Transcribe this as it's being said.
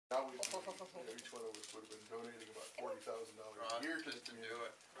each one of us would have been donating about $40,000 a year to do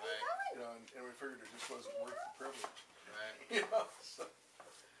it, right? You know, and we figured it just wasn't worth the privilege, right? You know, so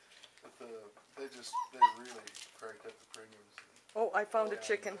but they really cranked up the premiums. Oh, I found a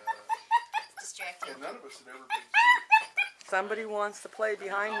chicken. Distracting. And none of us had ever been sick. Somebody wants to play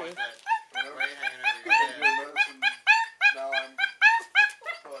behind me.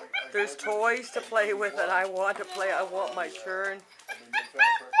 There's toys to play with, and I want to play. I want my turn. I've been doing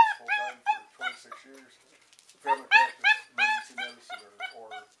family practice full time for 26 years. Family practice, emergency medicine, or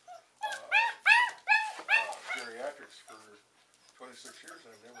geriatrics for 26 years.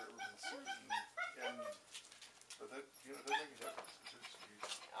 I've never ever been sick, but that doesn't make a difference.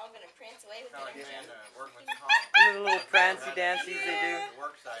 I'm gonna prance away with Like it. The little prancy dancies they do.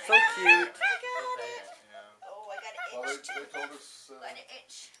 So cute. Oh, I got an Well, itch. they told us, Got an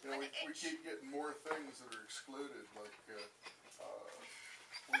itch. we keep getting more things that are excluded, like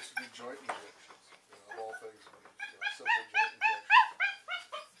we used to do joint injections, of all things, simple joint injections.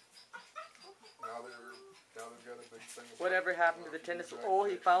 Now they've got a big thing about Whatever happened to the tennis? Oh,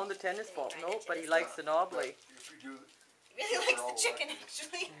 he found the tennis ball. Nope, but he likes the knobbly. If you do, He really likes the chicken,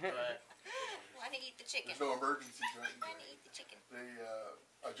 actually. Right. Want to eat the chicken. there's no emergency joint Want to injection. eat the chicken.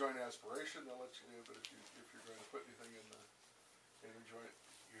 A joint aspiration they'll let you do, but if you're going to put anything in your joint,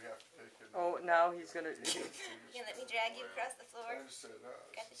 you have to take it. Oh, now he's gonna. You can let me drag you across the floor. I just said,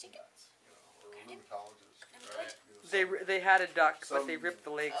 Got the chicken? or a rheumatologist. Right. They had a duck, but they ripped the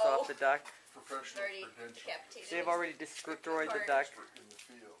legs off the duck. Professional Already credential. decapitated. They've already destroyed the duck. In the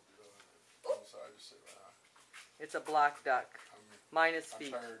field, so I just say, It's a black duck, minus I'm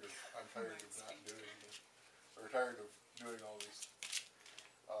feet. tired of not doing this, or tired of doing all these,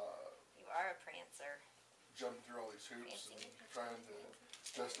 You are a prancer. jumping through all these hoops and trying to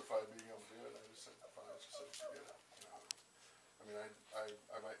justify being able to do it. I just said, fine, I just said, forget it. I mean,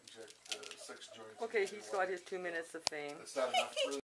 I might inject 6 joints. Okay, he's got his 2 minutes of fame. It's not enough for